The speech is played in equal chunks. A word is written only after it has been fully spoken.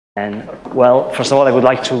And well, first of all, I would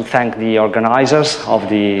like to thank the organizers of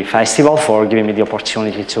the festival for giving me the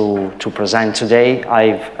opportunity to present today.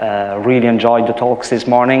 I've really enjoyed the talks this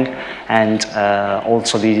morning, and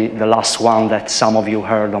also the last one that some of you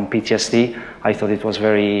heard on PTSD. I thought it was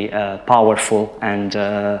very powerful and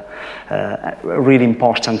a really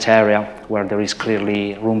important area where there is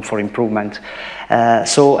clearly room for improvement.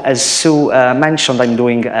 So as Sue mentioned, I'm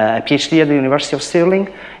doing a PhD at the University of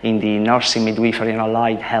Stirling in the Nursing, Midwifery and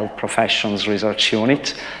Allied Health Professions Research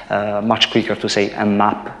Unit. Much quicker to say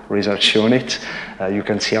MMAP Research Unit. You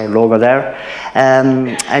can see our logo there.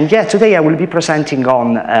 And yeah, today I will be presenting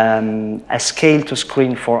on a scale to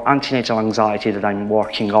screen for antenatal anxiety that I'm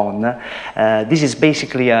working on. This is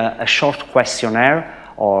basically a short questionnaire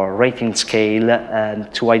or rating scale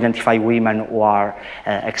to identify women who are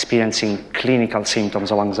experiencing clinical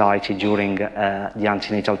symptoms of anxiety during the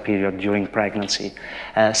antenatal period, during pregnancy.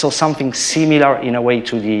 So something similar in a way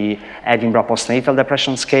to the Edinburgh Postnatal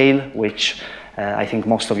Depression Scale, which I think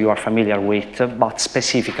most of you are familiar with, but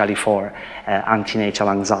specifically for antenatal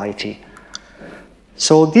anxiety.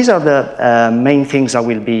 So these are the main things I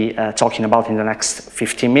will be talking about in the next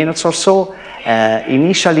 15 minutes or so.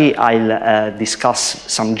 Initially, I'll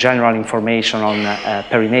discuss some general information on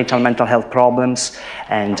perinatal mental health problems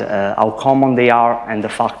and how common they are, and the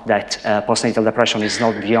fact that postnatal depression is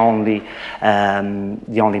not the only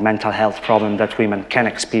mental health problem that women can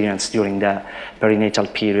experience during the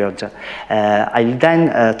perinatal period. I'll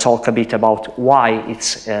then talk a bit about why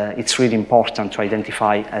it's really important to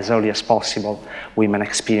identify as early as possible women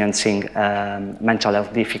experiencing mental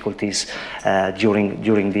health difficulties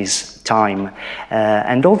during this time.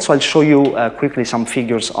 And also I'll show you quickly some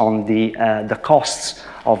figures on the costs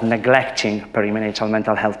of neglecting perinatal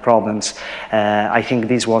mental health problems. I think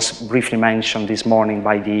this was briefly mentioned this morning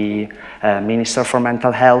by the Minister for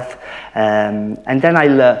Mental Health. And then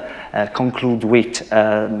I'll conclude with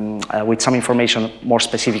some information more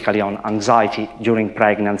specifically on anxiety during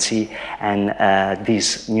pregnancy and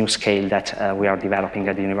this new scale that we are developing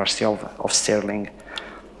at the University of Stirling.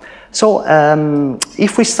 So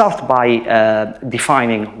if we start by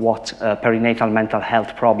defining what perinatal mental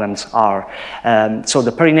health problems are. So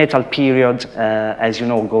the perinatal period, as you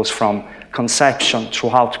know, goes from conception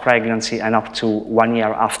throughout pregnancy and up to 1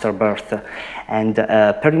 year after birth. And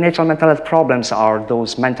perinatal mental health problems are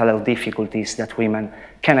those mental health difficulties that women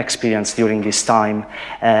can experience during this time,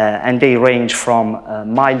 and they range from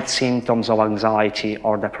mild symptoms of anxiety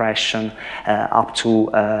or depression up to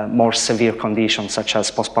more severe conditions such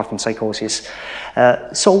as postpartum psychosis.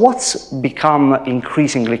 So what's become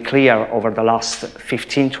increasingly clear over the last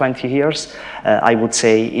 15-20 years, I would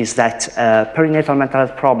say, is that perinatal mental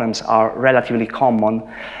health problems are relatively common,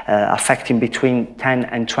 affecting between 10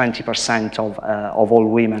 and 20% of all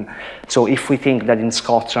women. So if we think that in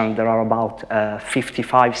Scotland there are about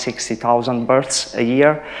 60,000 births a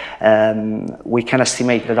year, we can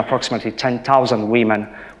estimate that approximately 10,000 women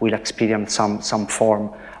will experience some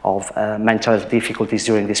form of mental health difficulties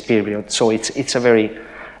during this period. So it's a very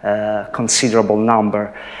considerable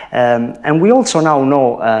number. And we also now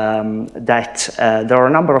know that there are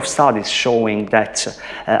a number of studies showing that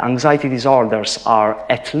anxiety disorders are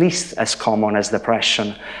at least as common as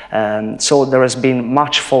depression. So there has been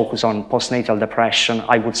much focus on postnatal depression.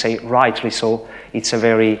 I would say rightly so. It's a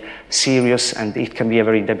very serious and it can be a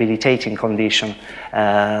very debilitating condition.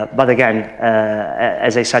 But again,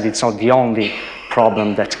 as I said, it's not the only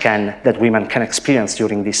problem that women can experience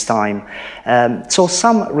during this time. So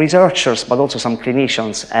some researchers, but also some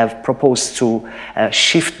clinicians, have proposed to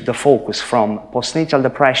shift the focus from postnatal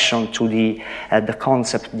depression to the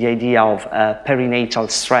concept, the idea of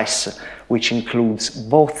perinatal stress, which includes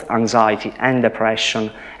both anxiety and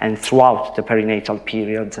depression and throughout the perinatal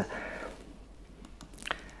period.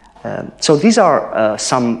 So these are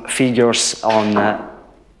some figures on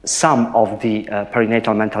some of the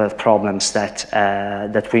perinatal mental health problems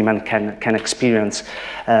that women can experience.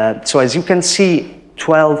 So as you can see,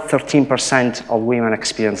 12–13% of women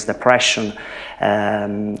experience depression,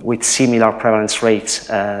 with similar prevalence rates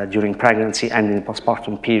during pregnancy and in the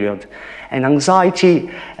postpartum period. And anxiety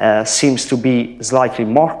seems to be slightly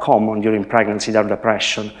more common during pregnancy than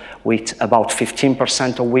depression, with about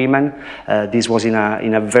 15% of women. This was in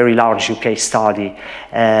a very large UK study.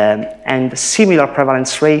 And similar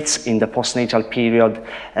prevalence rates in the postnatal period.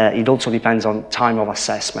 It also depends on time of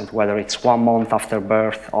assessment, whether it's 1 month after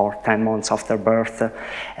birth or 10 months after birth.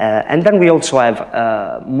 And then we also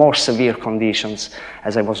have more severe conditions,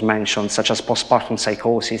 as I was mentioned, such as postpartum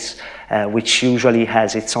psychosis, which usually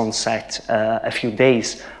has its onset a few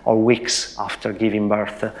days or weeks after giving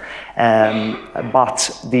birth.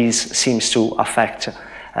 But this seems to affect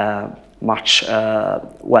much,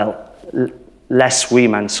 less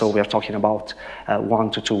women, so we are talking about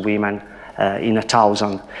 1 to 2 women in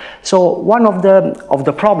 1,000. So one of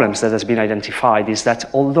the problems that has been identified is that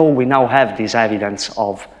although we now have this evidence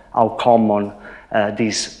of how common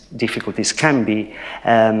these difficulties can be,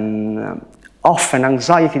 often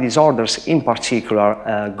anxiety disorders in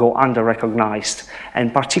particular go under-recognized,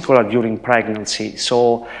 and particularly during pregnancy.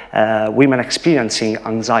 So women experiencing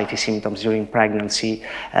anxiety symptoms during pregnancy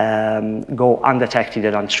go undetected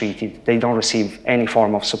and untreated. They don't receive any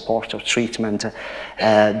form of support or treatment.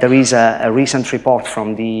 There is a recent report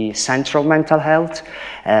from the Centre of Mental Health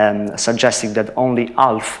suggesting that only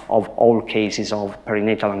half of all cases of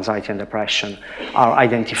perinatal anxiety and depression are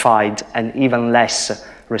identified, and even less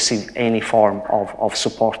receive any form of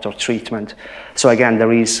support or treatment. So again,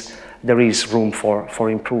 there is room for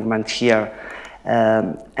improvement here.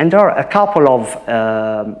 And there are a couple of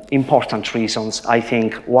important reasons, I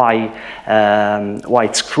think, why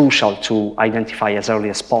it's crucial to identify as early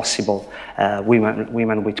as possible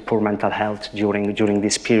women with poor mental health during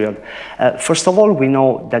this period. First of all, we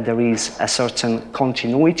know that there is a certain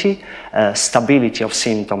continuity, stability of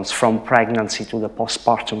symptoms from pregnancy to the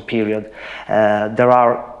postpartum period. There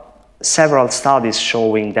are several studies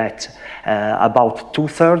showing that about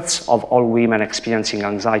 2/3 of all women experiencing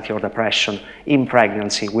anxiety or depression in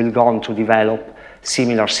pregnancy will go on to develop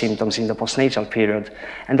similar symptoms in the postnatal period.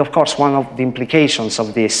 And of course, one of the implications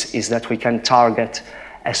of this is that we can target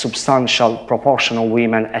a substantial proportion of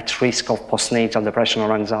women at risk of postnatal depression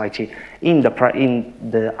or anxiety in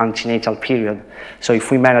the antenatal period. So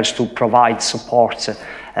if we manage to provide support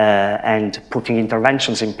and putting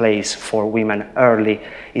interventions in place for women early,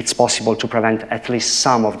 it's possible to prevent at least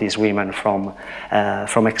some of these women from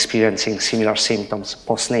experiencing similar symptoms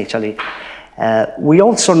postnatally. We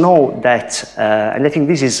also know that, and I think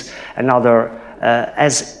this is another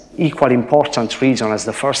as equally important reason as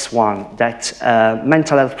the first one, that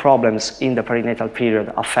mental health problems in the perinatal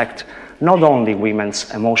period affect not only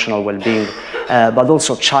women's emotional well-being, but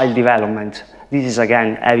also child development. This is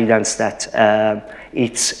again evidence that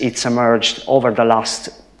it's emerged over the last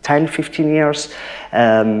 10-15 years,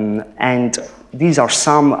 and these are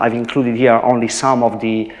some, I've included here only some of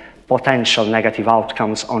the potential negative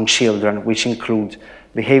outcomes on children, which include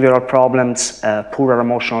behavioral problems, poorer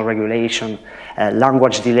emotional regulation,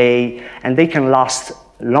 language delay, and they can last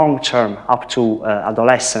long-term up to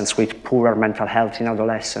adolescence with poorer mental health in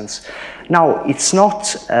adolescence. Now, it's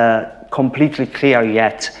not completely clear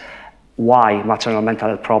yet why maternal mental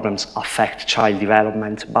health problems affect child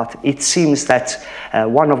development, but it seems that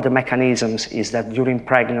one of the mechanisms is that during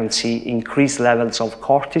pregnancy, increased levels of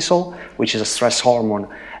cortisol, which is a stress hormone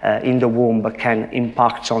in the womb, can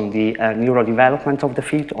impact on the neurodevelopment of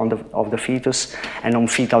the fetus and on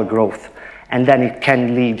fetal growth. And then it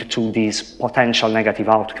can lead to these potential negative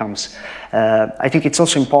outcomes. I think it's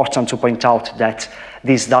also important to point out that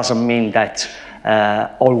this doesn't mean that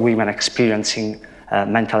all women experiencing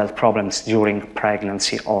mental health problems during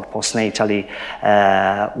pregnancy or postnatally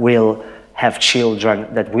will have children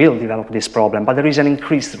that will develop this problem, but there is an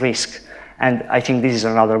increased risk. And I think this is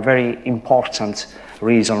another very important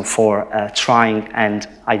reason for trying and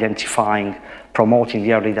identifying, promoting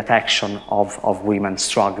the early detection of women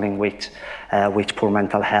struggling with poor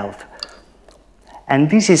mental health. And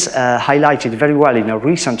this is highlighted very well in a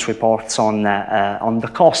recent reports on the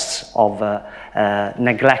costs of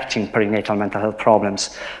neglecting perinatal mental health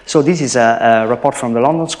problems. So this is a report from the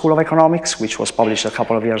London School of Economics, which was published a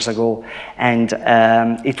couple of years ago, and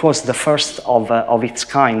it was the first of its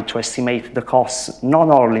kind to estimate the costs, not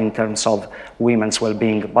only in terms of women's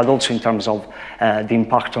well-being, but also in terms of the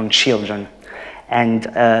impact on children. And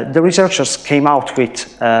the researchers came out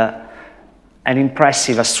with an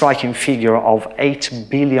impressive, a striking figure of £8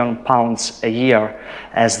 billion a year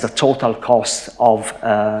as the total cost of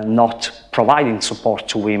not providing support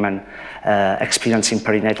to women experiencing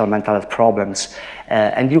perinatal mental health problems.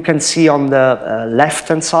 And you can see on the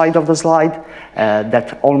left-hand side of the slide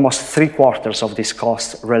that almost 3/4 of this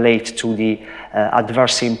cost relate to the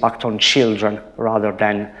adverse impact on children rather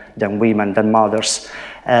than women, than mothers.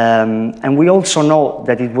 And we also know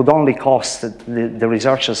that it would only cost, the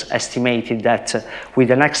researchers estimated that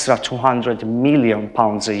with an extra £200 million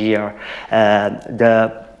a year,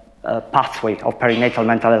 the pathway of perinatal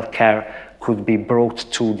mental health care could be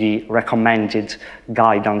brought to the recommended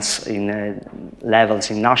guidance in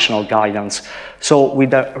levels in national guidance. So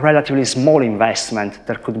with a relatively small investment,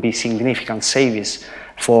 there could be significant savings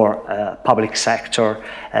for public sector,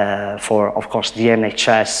 for, of course, the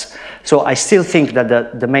NHS. So I still think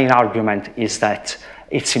that the main argument is that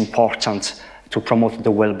it's important to promote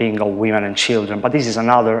the well-being of women and children. But this is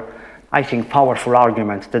another, I think, powerful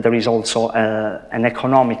argument that there is also an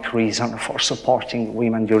economic reason for supporting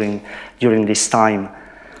women during this time.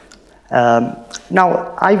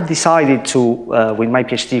 Now, I've decided to, with my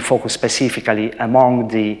PhD, focus specifically among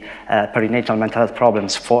the perinatal mental health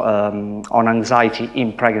problems on anxiety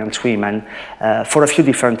in pregnant women for a few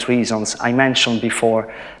different reasons. I mentioned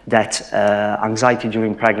before that anxiety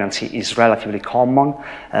during pregnancy is relatively common,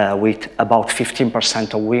 with about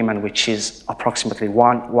 15% of women, which is approximately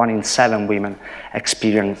one in 7 women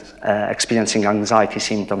experiencing anxiety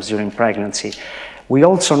symptoms during pregnancy. We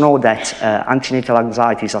also know that antenatal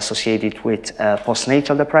anxiety is associated with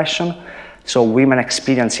postnatal depression. So women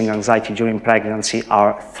experiencing anxiety during pregnancy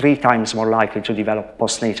are 3 times more likely to develop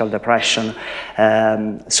postnatal depression.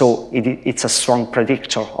 So it's a strong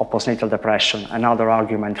predictor of postnatal depression, another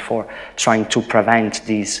argument for trying to prevent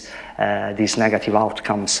these negative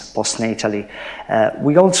outcomes postnatally.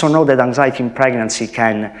 We also know that anxiety in pregnancy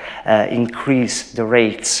can increase the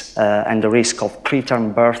rates and the risk of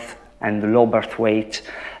preterm birth and low birth weight,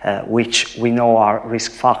 which we know are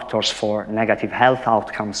risk factors for negative health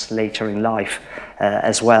outcomes later in life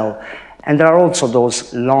as well. And there are also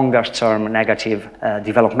those longer-term negative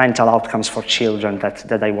developmental outcomes for children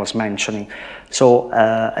that I was mentioning. So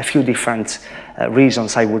a few different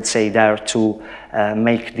reasons, I would say, there to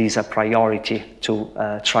make this a priority to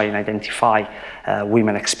try and identify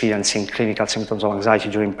women experiencing clinical symptoms of anxiety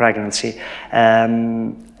during pregnancy.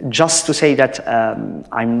 Just to say that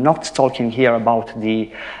I'm not talking here about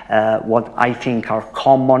the what I think are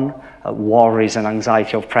common worries and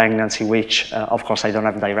anxiety of pregnancy, which of course I don't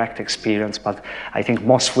have direct experience, but I think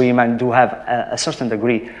most women do have a certain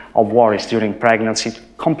degree of worries during pregnancy,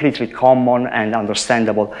 completely common and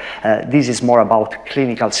understandable. This is more about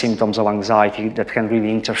clinical symptoms of anxiety that can really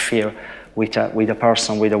interfere with a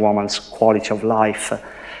person, with a woman's quality of life.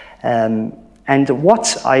 And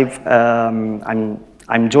what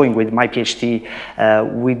I'm doing with my PhD,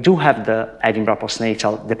 we do have the Edinburgh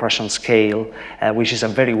Postnatal Depression Scale, which is a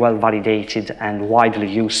very well validated and widely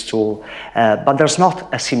used tool, but there's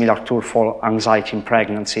not a similar tool for anxiety in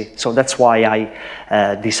pregnancy. So that's why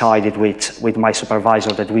I decided with my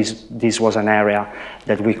supervisor that this was an area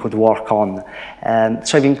that we could work on.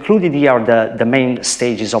 So I've included here the main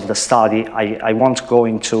stages of the study. I won't go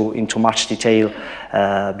into much detail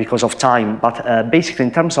because of time, but basically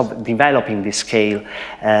in terms of developing this scale,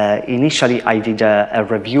 initially I did a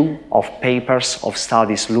review of papers of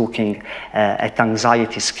studies looking at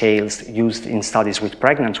anxiety scales used in studies with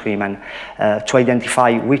pregnant women to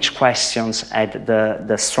identify which questions had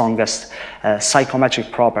the strongest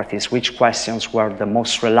psychometric properties, which questions were the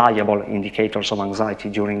most reliable indicators of anxiety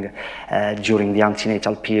during the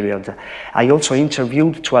antenatal period. I also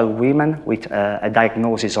interviewed 12 women with a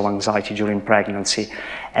diagnosis of anxiety during pregnancy,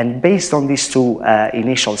 and based on these 2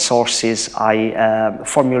 initial sources, I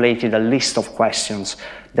formulated a list of questions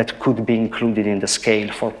that could be included in the scale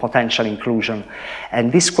for potential inclusion.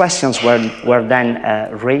 And these questions were then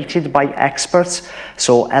rated by experts,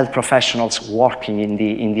 so health professionals working in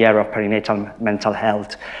the area of perinatal mental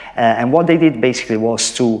health. And what they did basically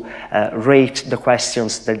was to rate the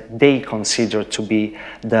questions that they considered to be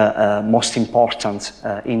the most important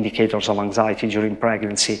indicators of anxiety during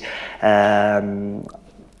pregnancy.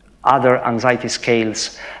 Other anxiety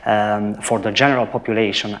scales for the general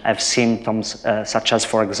population have symptoms such as,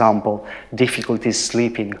 for example, difficulties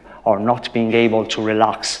sleeping or not being able to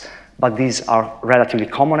relax. But these are relatively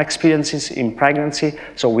common experiences in pregnancy,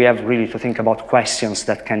 so we have really to think about questions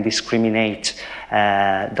that can discriminate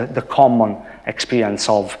the common experience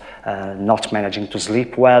of not managing to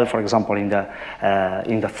sleep well, for example, in the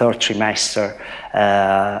 3rd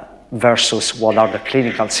trimester, versus what are the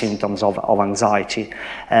clinical symptoms of anxiety.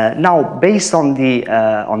 Now, based on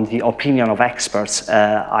the opinion of experts,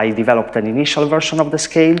 I developed an initial version of the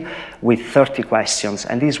scale with 30 questions,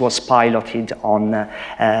 and this was piloted on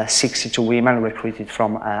 62 women recruited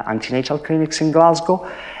from antenatal clinics in Glasgow.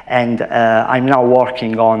 And I'm now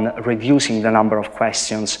working on reducing the number of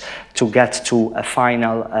questions to get to a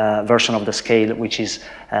final version of the scale, which is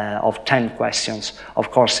of 10 questions. Of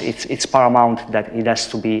course, it's paramount that it has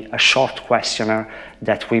to be a short questionnaire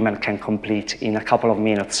that women can complete in a couple of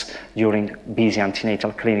minutes during busy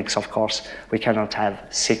antenatal clinics. Of course, we cannot have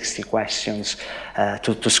 60 questions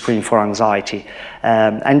to screen for anxiety.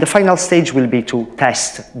 And the final stage will be to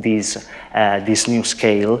test this new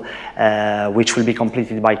scale, which will be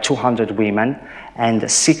completed by 200 women.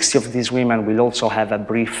 And 60 of these women will also have a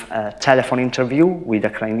brief telephone interview with a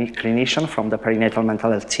clinician from the perinatal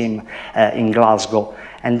mental health team in Glasgow.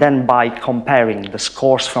 And then by comparing the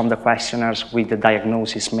scores from the questionnaires with the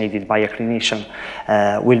diagnosis made by a clinician,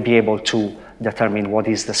 we'll be able to determine what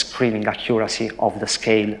is the screening accuracy of the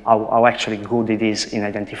scale, how actually good it is in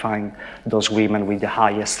identifying those women with the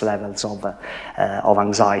highest levels of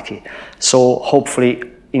anxiety. So hopefully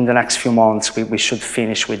in the next few months we should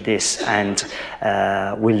finish with this, and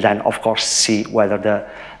we'll then of course see whether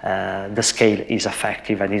the scale is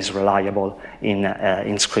effective and is reliable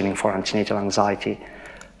in screening for antenatal anxiety.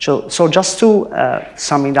 So just to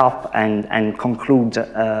sum it up and conclude,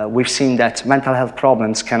 we've seen that mental health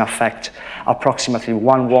problems can affect approximately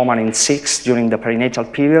 1 woman in 6 during the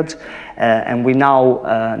perinatal period, and we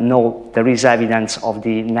now know there is evidence of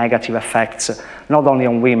the negative effects not only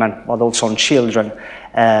on women but also on children.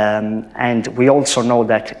 And we also know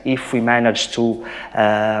that if we manage to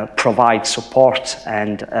provide support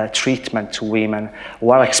and treatment to women who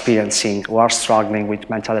are struggling with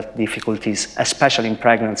mental health difficulties, especially in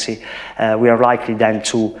pregnancy, we are likely then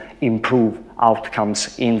to improve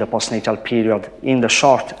outcomes in the postnatal period, in the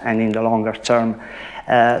short and in the longer term.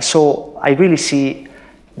 So I really see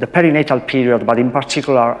the perinatal period, but in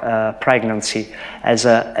particular pregnancy, as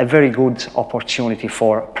a very good opportunity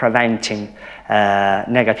for preventing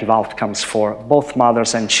negative outcomes for both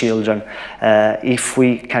mothers and children. If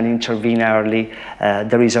we can intervene early,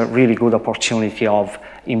 there is a really good opportunity of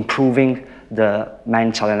improving the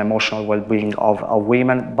mental and emotional well-being of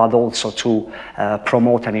women, but also to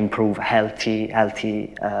promote and improve healthy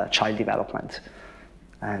child development.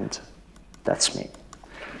 And that's me.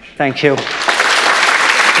 Thank you.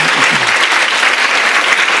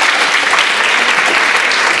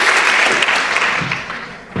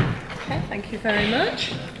 Thank you very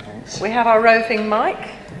much. Thanks. We have our roving mic.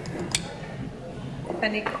 If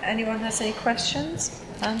anyone has any questions,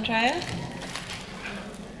 Andrea?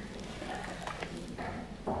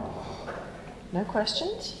 No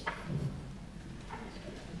questions?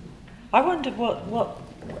 I wondered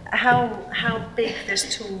how big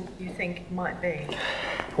this tool you think might be.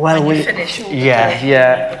 Well, when you finish all the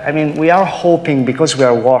yeah. I mean, we are hoping, because we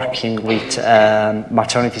are working with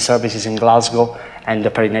maternity services in Glasgow and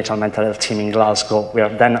the perinatal mental health team in Glasgow, we are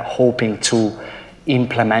then hoping to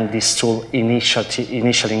implement this tool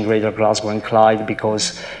initially in Greater Glasgow and Clyde,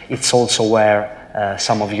 because it's also where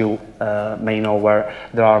some of you may know where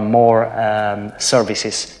there are more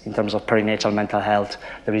services in terms of perinatal mental health.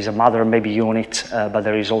 There is a mother and baby unit, but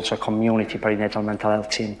there is also a community perinatal mental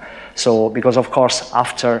health team. So, because of course,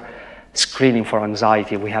 after screening for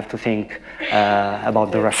anxiety, we have to think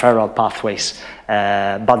about the referral pathways.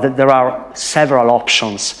 But there are several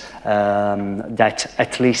options that,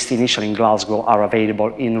 at least initially in Glasgow, are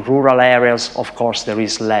available. In rural areas, of course, there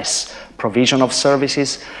is less provision of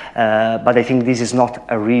services, but I think this is not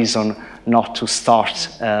a reason not to start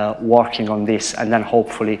working on this. And then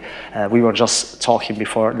hopefully, we were just talking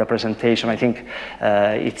before the presentation, I think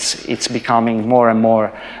it's becoming more and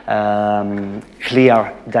more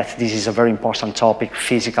clear that this is a very important topic.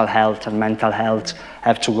 Physical health and mental health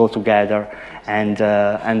have to go together,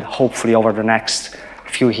 and hopefully over the next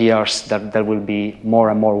few years there will be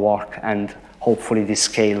more and more work, and hopefully this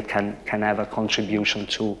scale can have a contribution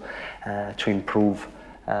to improve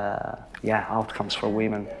outcomes for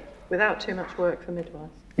women. Without too much work for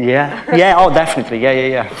midwives. Yeah, oh definitely,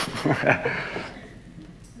 yeah.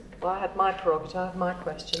 Well, I had my prerogative, I have my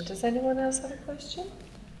question. Does anyone else have a question?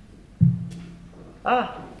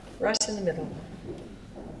 Ah, right in the middle.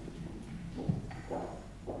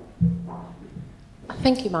 I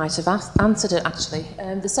think you might have answered it actually.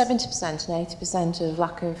 The 70% and 80% of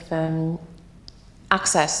lack of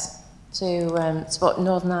access to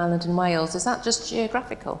Northern Ireland and Wales, is that just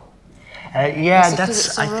geographical? Yeah,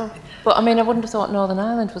 that's... But I mean, I wouldn't have thought Northern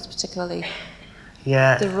Ireland was particularly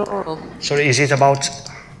the rural. Sorry, is it about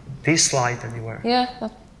this slide that you were? Yeah.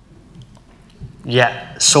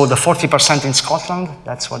 Yeah, so the 40% in Scotland,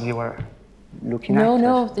 that's what you were looking at?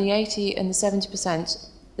 No, the 80 and the 70%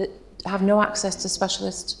 that have no access to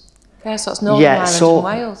specialist care, so it's Northern Ireland and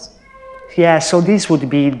Wales. Yeah, so this would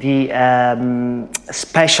be the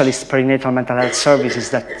specialist perinatal mental health services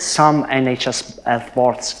that some NHS health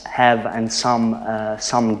boards have and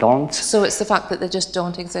some don't. So it's the fact that they just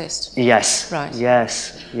don't exist? Yes. Right.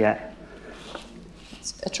 Yes, yeah.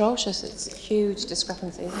 It's atrocious. It's a huge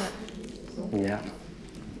discrepancy, isn't it? Yeah.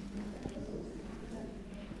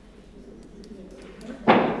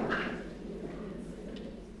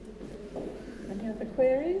 Any other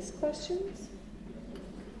queries, questions?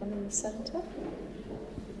 One in the centre.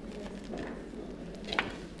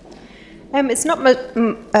 It's not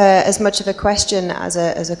as much of a question as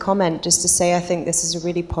a comment, just to say I think this is a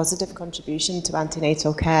really positive contribution to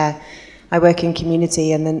antenatal care. I work in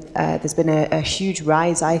community, and then there's been a huge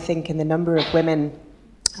rise, I think, in the number of women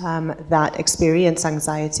that experience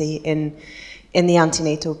anxiety in the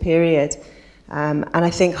antenatal period. And I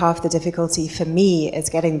think half the difficulty for me is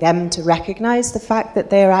getting them to recognise the fact that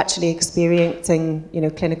they're actually experiencing,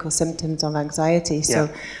 clinical symptoms of anxiety. So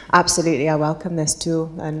absolutely, I welcome this tool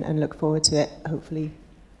and look forward to it, hopefully,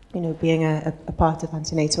 being a part of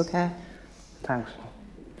antenatal care. Thanks.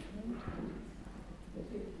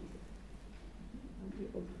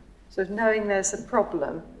 So knowing there's a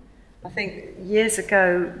problem, I think years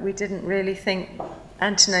ago we didn't really think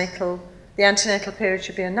the antenatal period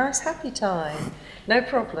should be a nice, happy time, no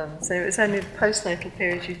problem. So it was only the postnatal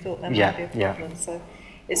period you thought there might be a problem. So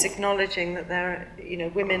it's acknowledging that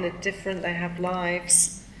women are different, they have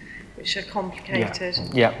lives which are complicated.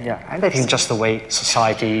 Yeah. And I think just the way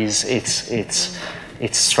society is, it's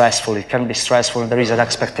stressful. It can be stressful. There is an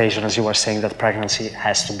expectation, as you were saying, that pregnancy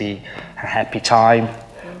has to be a happy time.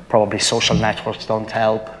 Probably social networks don't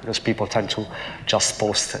help, because people tend to just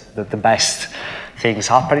post the best things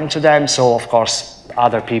happening to them. So of course,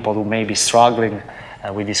 other people who may be struggling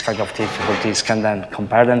with these kind of difficulties can then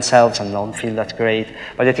compare themselves and don't feel that great.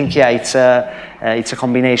 But I think, it's a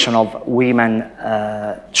combination of women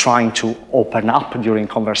trying to open up during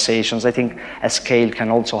conversations. I think a scale can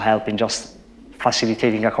also help in just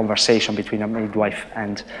facilitating a conversation between a midwife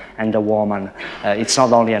and a woman. It's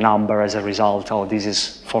not only a number as a result, this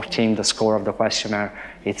is 14, the score of the questionnaire.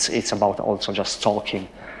 It's about also just talking.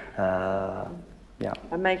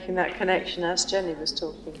 And making that connection, as Jenny was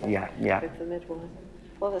talking about, with the midwife.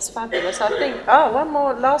 Well, that's fabulous. I think, one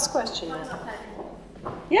more, last question now.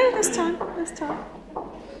 Yeah, there's time.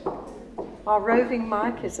 Our roving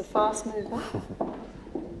mic is a fast mover.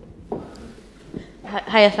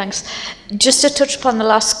 Hiya, thanks. Just to touch upon the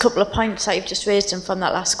last couple of points that you've just raised and from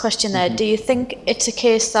that last question there, do you think it's a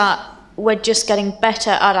case that we're just getting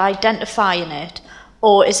better at identifying it,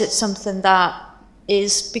 or is it something that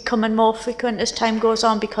is becoming more frequent as time goes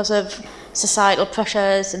on because of societal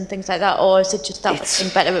pressures and things like that, or is it just that we're getting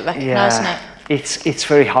better at recognising it? It's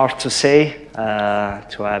very hard to say,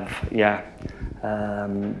 but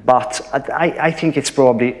I think it's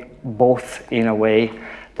probably both in a way.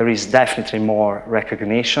 There is definitely more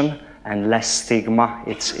recognition and less stigma.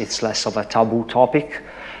 It's less of a taboo topic.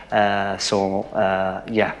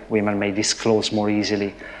 Women may disclose more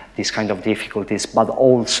easily these kind of difficulties, but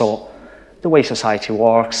also the way society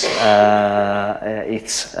works,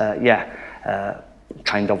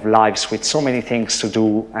 kind of lives with so many things to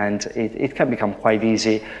do, and it can become quite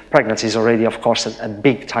easy. Pregnancy is already, of course, a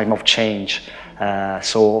big time of change.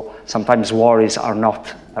 So sometimes worries are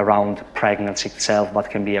not around pregnancy itself, but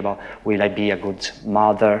can be about, will I be a good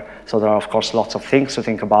mother? So there are, of course, lots of things to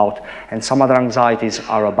think about. And some other anxieties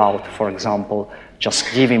are about, for example, just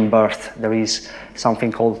giving birth. There is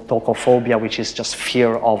something called tocophobia, which is just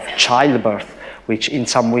fear of childbirth, which in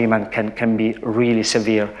some women can be really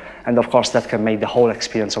severe. And of course, that can make the whole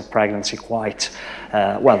experience of pregnancy quite,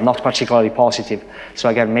 not particularly positive. So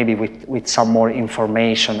again, maybe with some more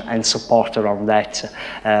information and support around that,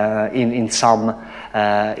 in some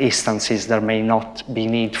instances, there may not be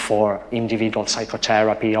need for individual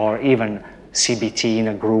psychotherapy or even CBT in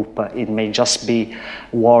a group. It may just be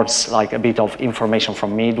words like a bit of information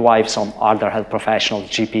from midwives, some other health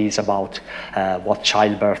professionals, GPs, about what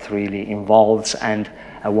childbirth really involves, and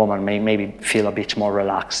a woman may maybe feel a bit more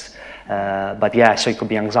relaxed. So it could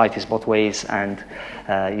be anxieties both ways, and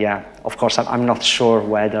of course I'm not sure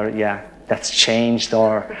whether that's changed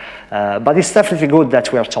or, but it's definitely good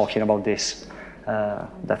that we are talking about this.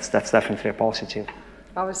 That's definitely a positive.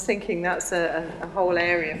 I was thinking that's a whole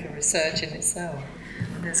area for research in itself.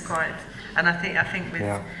 There's quite, and I think with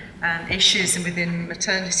issues within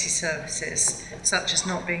maternity services, such as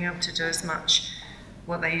not being able to do as much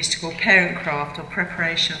what they used to call parent craft or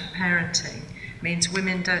preparation for parenting, means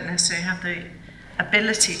women don't necessarily have the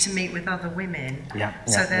ability to meet with other women,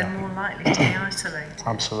 so they're more likely to be isolated.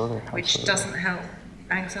 Absolutely. Which doesn't help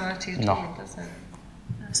anxiety at all, does it?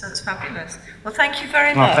 So it's fabulous. Well, thank you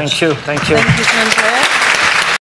very much. Thank you. Thank you, Andrea.